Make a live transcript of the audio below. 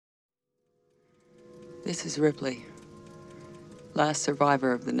This is Ripley, last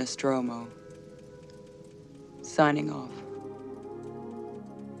survivor of the Nostromo. Signing off.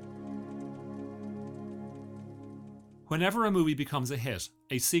 Whenever a movie becomes a hit,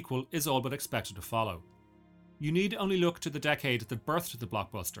 a sequel is all but expected to follow. You need only look to the decade that birthed the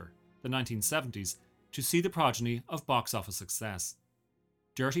blockbuster, the 1970s, to see the progeny of box office success.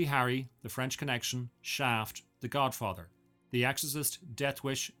 Dirty Harry, The French Connection, Shaft, The Godfather, The Exorcist, Death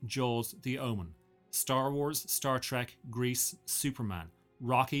Wish, Jaws, The Omen, Star Wars, Star Trek, Grease, Superman,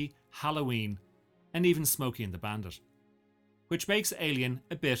 Rocky, Halloween, and even Smokey and the Bandit. Which makes Alien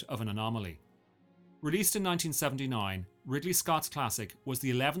a bit of an anomaly. Released in 1979, Ridley Scott's classic was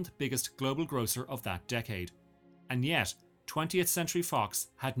the 11th biggest global grosser of that decade, and yet 20th Century Fox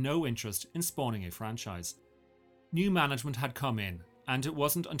had no interest in spawning a franchise. New management had come in, and it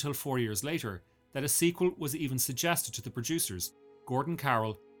wasn't until 4 years later that a sequel was even suggested to the producers, Gordon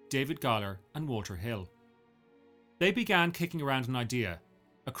Carroll, David Giler, and Walter Hill. They began kicking around an idea,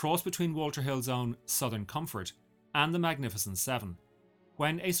 a cross between Walter Hill's own Southern Comfort and The Magnificent Seven,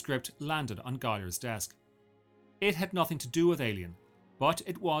 when a script landed on Giler's desk. It had nothing to do with Alien, but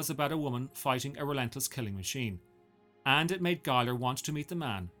it was about a woman fighting a relentless killing machine, and it made Giler want to meet the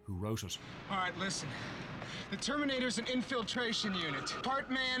man who wrote it. All right, listen. The Terminator's an infiltration unit. Part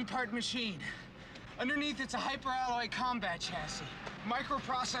man, part machine. Underneath, it's a hyperalloy combat chassis.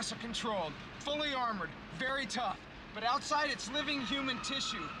 Microprocessor controlled, fully armored, very tough. But outside, it's living human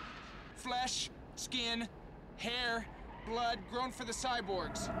tissue. Flesh, skin, hair, blood grown for the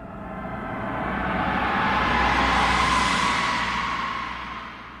cyborgs.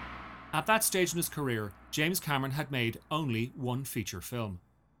 At that stage in his career, James Cameron had made only one feature film,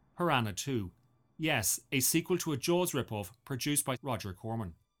 Piranha 2. Yes, a sequel to a Jaws ripoff produced by Roger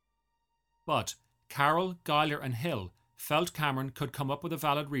Corman. But Carroll, Giler and Hill felt Cameron could come up with a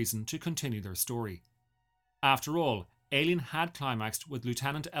valid reason to continue their story. After all, Alien had climaxed with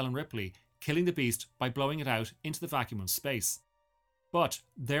Lieutenant Ellen Ripley killing the beast by blowing it out into the vacuum of space. But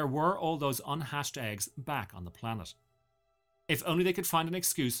there were all those unhatched eggs back on the planet. If only they could find an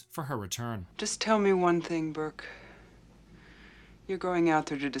excuse for her return. Just tell me one thing, Burke. You're going out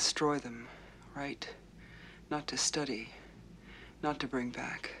there to destroy them, right? Not to study, not to bring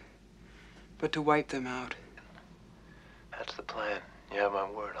back, but to wipe them out. That's the plan. You have my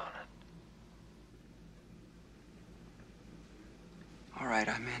word on it. All right,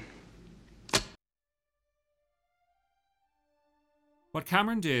 I'm in. What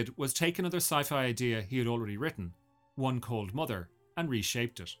Cameron did was take another sci-fi idea he had already written, One Cold Mother, and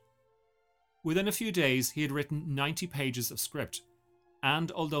reshaped it. Within a few days, he had written 90 pages of script,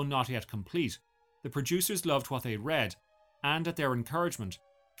 and although not yet complete, the producers loved what they read, and at their encouragement,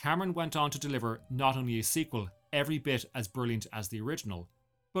 Cameron went on to deliver not only a sequel every bit as brilliant as the original,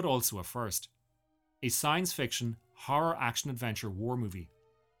 but also a first. A science fiction, horror action adventure war movie.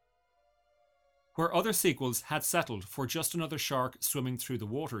 Where other sequels had settled for just another shark swimming through the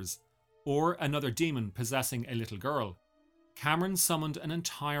waters, or another demon possessing a little girl, Cameron summoned an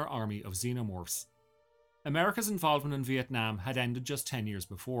entire army of xenomorphs. America's involvement in Vietnam had ended just 10 years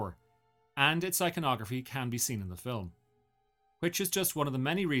before, and its iconography can be seen in the film, which is just one of the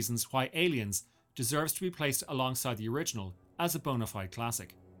many reasons why Aliens deserves to be placed alongside the original as a bona fide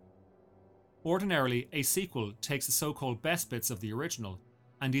classic. Ordinarily, a sequel takes the so-called best bits of the original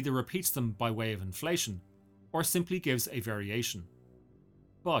and either repeats them by way of inflation, or simply gives a variation.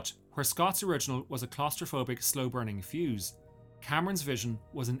 But where Scott's original was a claustrophobic, slow-burning fuse, Cameron's vision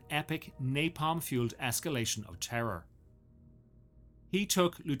was an epic, napalm-fueled escalation of terror. He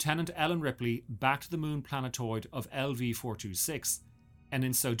took Lieutenant Ellen Ripley back to the moon planetoid of LV-426, and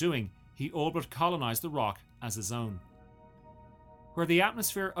in so doing, he all but colonized the rock as his own. Where the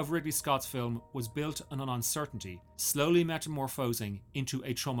atmosphere of Ridley Scott's film was built on an uncertainty, slowly metamorphosing into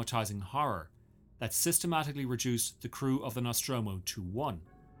a traumatizing horror that systematically reduced the crew of the Nostromo to one,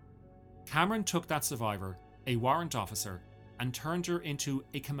 Cameron took that survivor, a warrant officer, and turned her into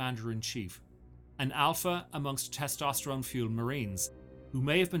a commander-in-chief, an alpha amongst testosterone-fueled Marines who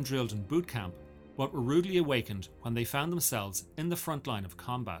may have been drilled in boot camp, but were rudely awakened when they found themselves in the front line of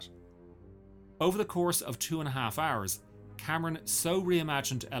combat. Over the course of 2.5 hours, Cameron so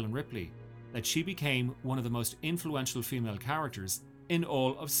reimagined Ellen Ripley that she became one of the most influential female characters in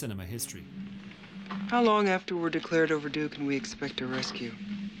all of cinema history. How long after we're declared overdue can we expect a rescue?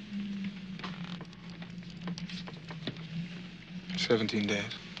 17 days.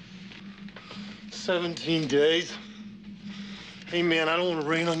 17 days? Hey, man, I don't want to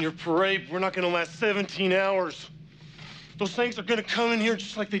rain on your parade. We're not going to last 17 hours. Those things are going to come in here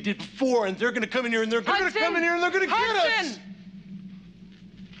just like they did before, and they're going to come in here, and they're going to come in here, and they're going to get us.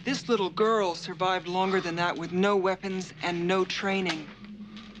 This little girl survived longer than that with no weapons and no training.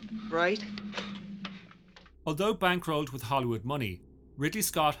 Right? Although bankrolled with Hollywood money, Ridley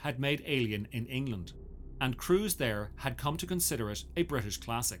Scott had made Alien in England, and crews there had come to consider it a British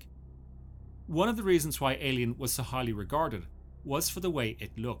classic. One of the reasons why Alien was so highly regarded was for the way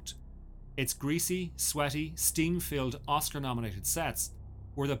it looked. Its greasy, sweaty, steam-filled Oscar-nominated sets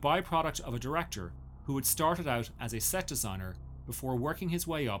were the byproduct of a director who had started out as a set designer before working his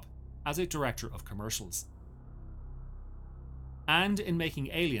way up as a director of commercials. And in making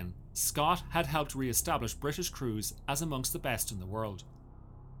Alien, Scott had helped re-establish British crews as amongst the best in the world.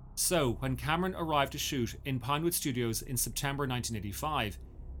 So, when Cameron arrived to shoot in Pinewood Studios in September 1985,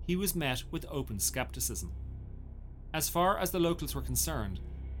 he was met with open skepticism. As far as the locals were concerned,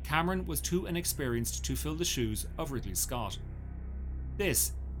 Cameron was too inexperienced to fill the shoes of Ridley Scott.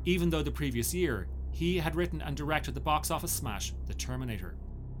 This, even though the previous year, he had written and directed the box office smash The Terminator.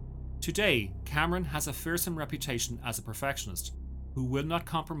 Today, Cameron has a fearsome reputation as a perfectionist who will not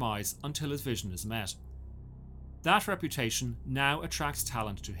compromise until his vision is met. That reputation now attracts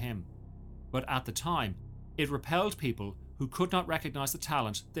talent to him, but at the time, it repelled people who could not recognise the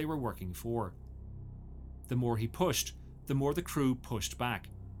talent they were working for. The more he pushed, the more the crew pushed back,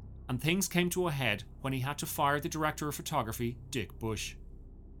 and things came to a head when he had to fire the director of photography, Dick Bush.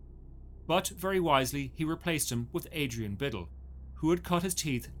 But very wisely, he replaced him with Adrian Biddle, who had cut his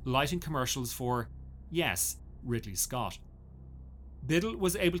teeth lighting commercials for, yes, Ridley Scott. Biddle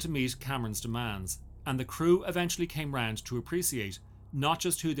was able to meet Cameron's demands, and the crew eventually came round to appreciate not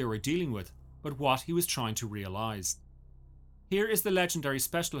just who they were dealing with, but what he was trying to realise. Here is the legendary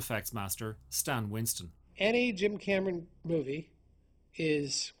special effects master, Stan Winston. Any Jim Cameron movie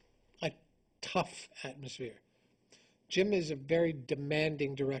is a tough atmosphere. Jim is a very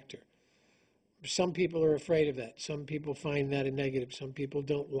demanding director. Some people are afraid of that. Some people find that a negative. Some people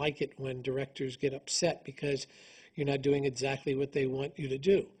don't like it when directors get upset because you're not doing exactly what they want you to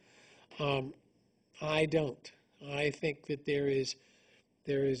do. I don't. I think that there is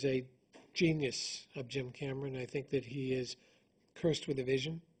a genius of Jim Cameron. I think that he is cursed with a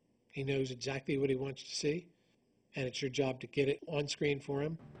vision. He knows exactly what he wants to see, and it's your job to get it on screen for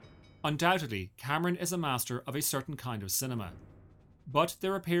him. Undoubtedly, Cameron is a master of a certain kind of cinema. But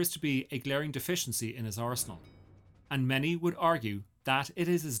there appears to be a glaring deficiency in his arsenal, and many would argue that it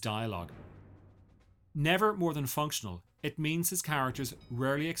is his dialogue. Never more than functional, it means his characters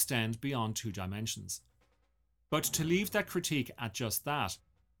rarely extend beyond 2 dimensions. But to leave that critique at just that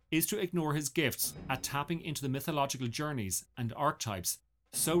is to ignore his gifts at tapping into the mythological journeys and archetypes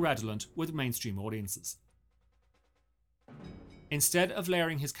so redolent with mainstream audiences. Instead of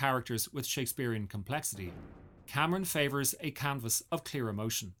layering his characters with Shakespearean complexity, Cameron favours a canvas of clear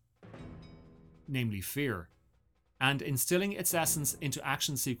emotion, namely fear, and instilling its essence into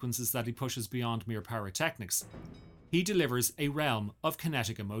action sequences that he pushes beyond mere pyrotechnics, he delivers a realm of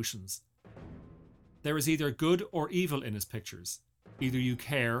kinetic emotions. There is either good or evil in his pictures. Either you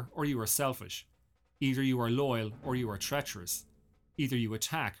care or you are selfish. Either you are loyal or you are treacherous. Either you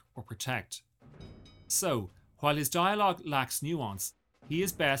attack or protect. So, while his dialogue lacks nuance, he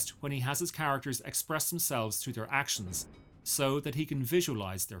is best when he has his characters express themselves through their actions so that he can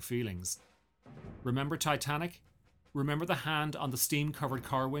visualise their feelings. Remember Titanic? Remember the hand on the steam-covered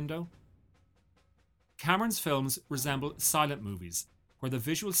car window? Cameron's films resemble silent movies, where the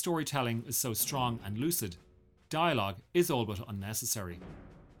visual storytelling is so strong and lucid, dialogue is all but unnecessary.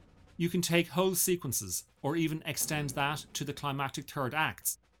 You can take whole sequences, or even extend that to the climactic third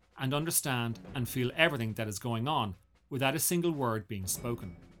acts, and understand and feel everything that is going on without a single word being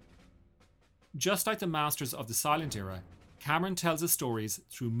spoken. Just like the masters of the silent era, Cameron tells his stories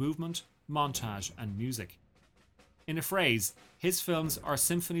through movement, montage, and music. In a phrase, his films are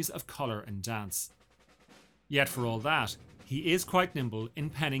symphonies of colour and dance. Yet for all that, he is quite nimble in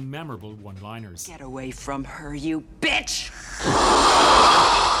penning memorable one-liners. Get away from her, you bitch!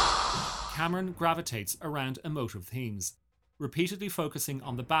 Cameron gravitates around emotive themes, repeatedly focusing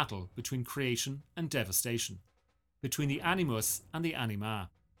on the battle between creation and devastation, between the animus and the anima.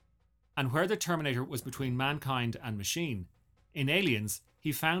 And where the Terminator was between mankind and machine, in Aliens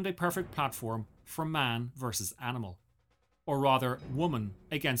he found a perfect platform for man versus animal, or rather woman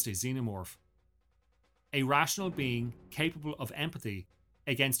against a xenomorph. A rational being capable of empathy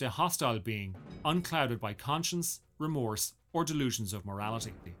against a hostile being unclouded by conscience, remorse, or delusions of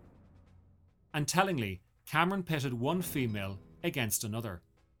morality. And tellingly, Cameron pitted one female against another.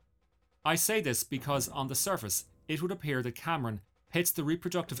 I say this because on the surface, it would appear that Cameron pits the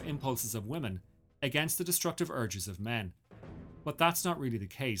reproductive impulses of women against the destructive urges of men. But that's not really the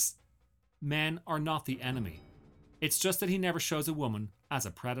case. Men are not the enemy. It's just that he never shows a woman as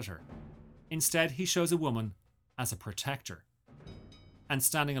a predator. Instead, he shows a woman as a protector. And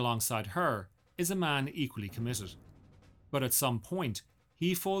standing alongside her is a man equally committed. But at some point,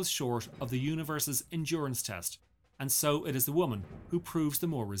 he falls short of the universe's endurance test, and so it is the woman who proves the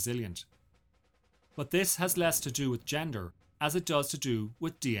more resilient. But this has less to do with gender as it does to do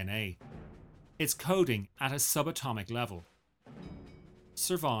with DNA. It's coding at a subatomic level.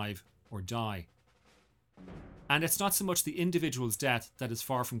 Survive or die. And it's not so much the individual's death that is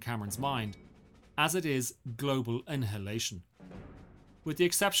far from Cameron's mind, as it is global annihilation. With the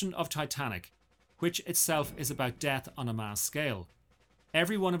exception of Titanic, which itself is about death on a mass scale,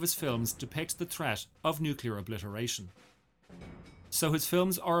 every one of his films depicts the threat of nuclear obliteration. So his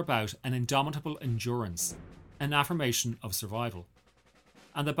films are about an indomitable endurance, an affirmation of survival.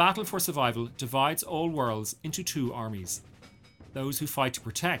 And the battle for survival divides all worlds into two armies: those who fight to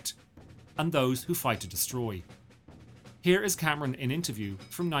protect and those who fight to destroy. Here is Cameron in Interview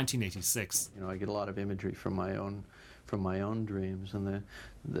from 1986. I get a lot of imagery from my own dreams, and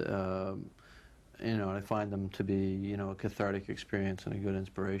I find them to be, a cathartic experience and a good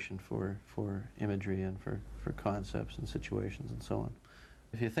inspiration for imagery and for concepts and situations and so on.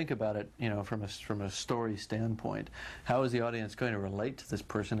 If you think about it, from a story standpoint, how is the audience going to relate to this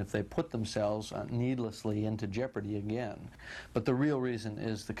person if they put themselves needlessly into jeopardy again? But the real reason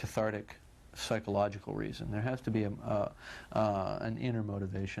is the cathartic psychological reason. There has to be an inner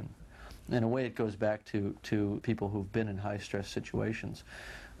motivation. In a way, it goes back to people who've been in high-stress situations.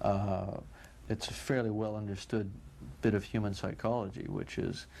 It's a fairly well understood bit of human psychology, which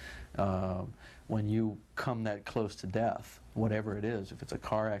is when you come that close to death, whatever it is, if it's a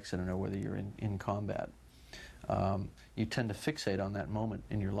car accident or whether you're in combat, you tend to fixate on that moment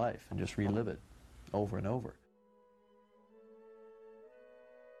in your life and just relive it over and over.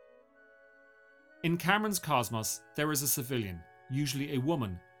 In Cameron's cosmos, there is a civilian, usually a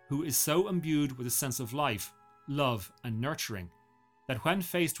woman, who is so imbued with a sense of life, love, and nurturing that when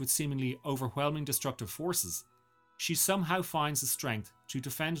faced with seemingly overwhelming destructive forces, she somehow finds the strength to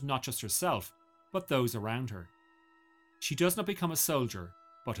defend not just herself, but those around her. She does not become a soldier,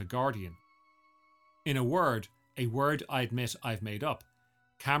 but a guardian. In a word I admit I've made up,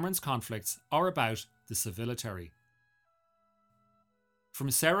 Cameron's conflicts are about the civilitary. From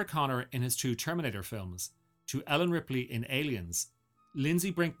Sarah Connor in his two Terminator films, to Ellen Ripley in Aliens,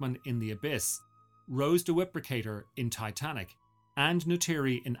 Lindsay Brinkman in The Abyss, Rose DeWitt-Bricator in Titanic, and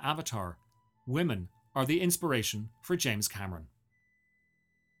Neytiri in Avatar, women are the inspiration for James Cameron.